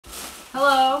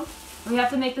Hello! We have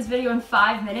to make this video in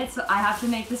 5 minutes, so I have to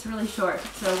make this really short.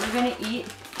 So we're gonna eat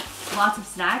lots of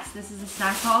snacks. This is a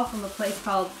snack haul from a place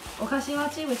called Okashi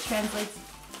Machi, which translates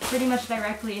pretty much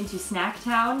directly into Snack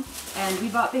Town. And we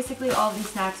bought basically all of these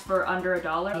snacks for under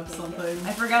 $1. Something.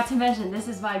 I forgot to mention, this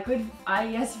is my good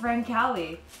IES friend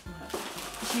Callie.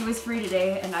 She was free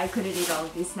today and I couldn't eat all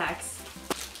of these snacks.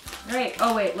 Alright,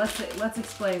 oh wait, let's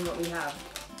explain what we have.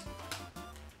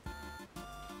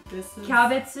 This is...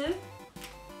 Kyabetsu.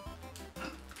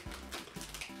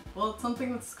 Well, it's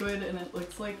something with squid and it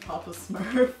looks like Papa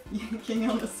Smurf yanking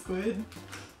on a squid.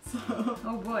 So...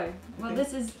 Oh boy. Well,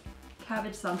 this is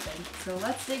cabbage something. So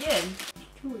let's dig in.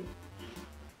 Chewy.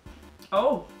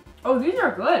 Oh! Oh, these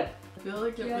are good! I feel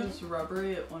like it was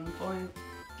rubbery at one point.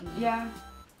 Yeah.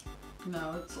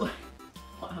 Now it's like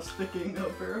plasticking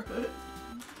over a bit.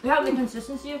 They have the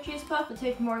consistency of cheese puff, but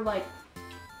tastes more like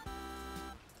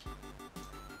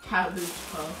Cabbage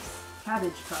puffs.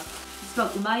 cabbage puff. It's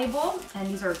called Umaibo, and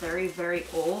these are very, very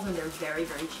old, and they're very,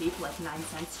 very cheap, like 9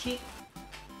 cents cheap.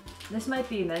 This might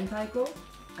be mentaiko.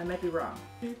 I might be wrong.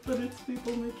 But it's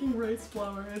people making rice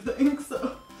flour, I think,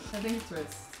 so... I think it's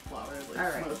rice flour, like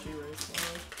Alright. mushy rice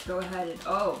flour. Go ahead and...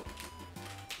 Oh!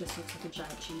 This looks like a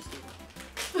giant cheese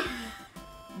doodle.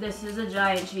 This is a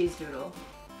giant cheese doodle.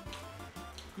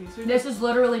 This is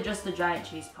literally just a giant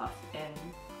cheese puff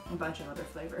in a bunch of other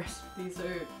flavors. These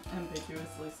are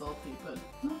ambiguously salty, but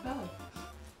not bad.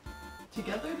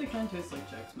 Together they kind of taste like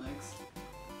Chex Mix.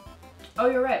 Oh,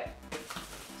 you're right.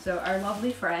 So our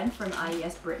lovely friend from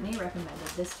IES, Brittany, recommended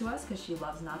this to us because she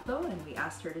loves natto, and we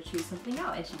asked her to choose something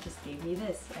out, and she just gave me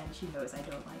this, and she knows I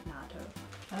don't like natto.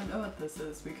 I don't know what this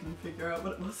is. We couldn't figure out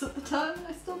what it was at the time, and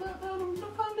I still don't know. I'm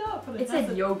gonna find out. But It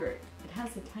said yogurt. It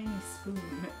has a tiny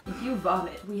spoon. If you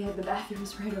vomit, we had the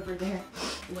bathrooms right over there.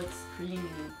 It looks creamy.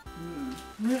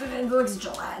 It looks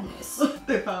gelatinous.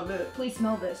 They found it. Please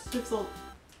smell this. It smells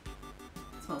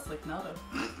like natto.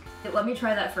 Let me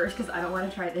try that first because I don't want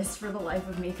to try this for the life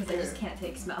of me because I just can't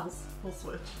take smells. We'll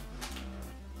switch.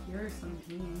 Here are some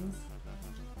beans.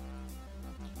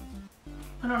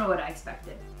 I don't know what I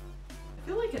expected. I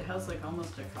feel like it has like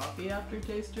almost a coffee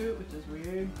aftertaste to it, which is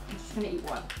weird. I'm just gonna eat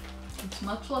one. It's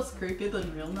much less creepy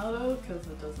than real natto because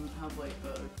it doesn't have like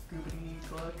the goopity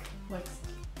look like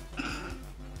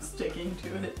sticking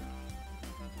to it.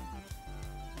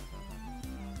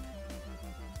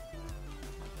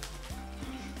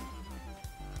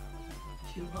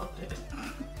 She loved it.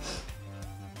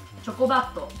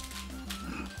 Chocobato.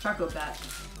 Choco bat.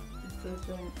 It's a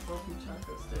giant fluffy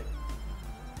choco stick.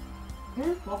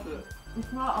 It's fluffy.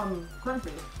 It's not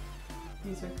crunchy.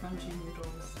 These are crunchy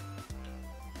noodles.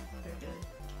 They're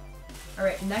good.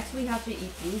 Alright, next we have to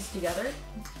eat these together.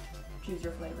 Choose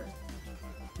your flavor.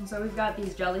 And so we've got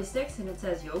these jelly sticks and it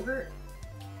says yogurt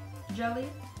jelly.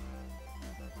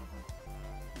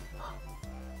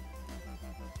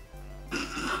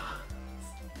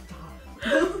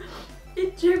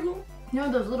 It jiggled. You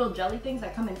know those little jelly things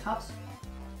that come in cups?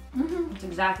 Mm-hmm. It's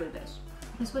exactly this.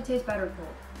 This would taste better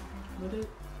cold. Would it?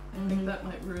 I think that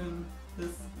might ruin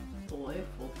this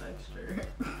delightful texture.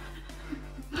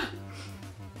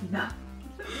 Nah.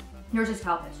 Yours is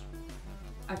Calpis.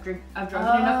 I've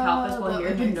drunken enough Calpis one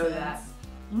year to know that.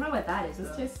 I don't know what that is.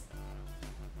 This tastes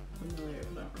familiar, I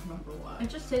don't remember why. It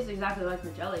just tastes exactly like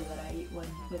the jelly that I eat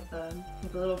with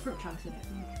the little fruit chunks in it.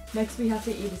 Next we have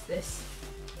to eat is this.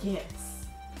 Yes.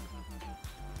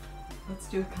 Let's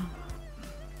do a combo.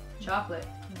 Chocolate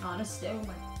on a stick. Oh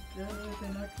my god,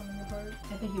 they're not coming apart.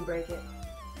 I think you break it.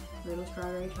 Little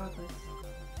strawberry chocolates.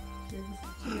 Cheers.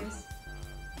 Cheers.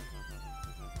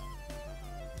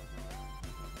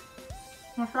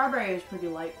 The strawberry is pretty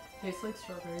light. Tastes like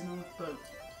strawberry milk, but...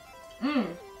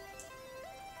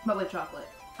 But with chocolate.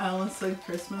 I almost said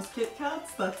Christmas Kit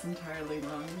Kats. That's entirely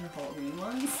wrong. They're Halloween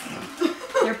ones.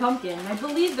 They're pumpkin. I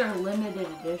believe they're limited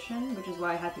edition, which is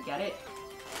why I had to get it.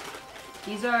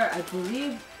 These are, I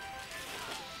believe,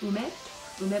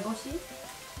 umeboshi?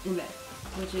 Ume,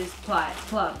 which is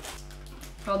plum.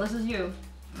 Well, this is you.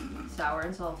 Sour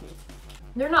and salty.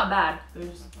 They're not bad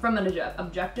from an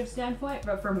objective standpoint,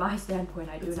 but from my standpoint,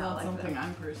 I do not like them. It's not something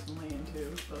I'm personally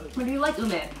into, but... But do you like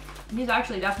ume? These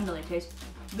actually definitely taste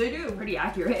They do. pretty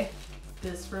accurate.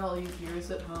 This, for all you viewers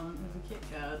at home, is a Kit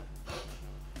Kat.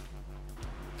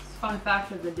 Fun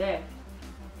fact of the day.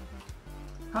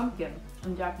 Pumpkin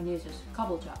in Japanese is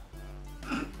kabocha.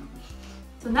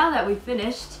 So now that we've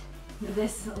finished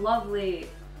this lovely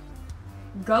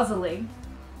guzzling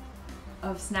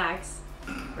of snacks,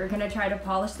 we're gonna try to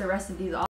polish the rest of these off.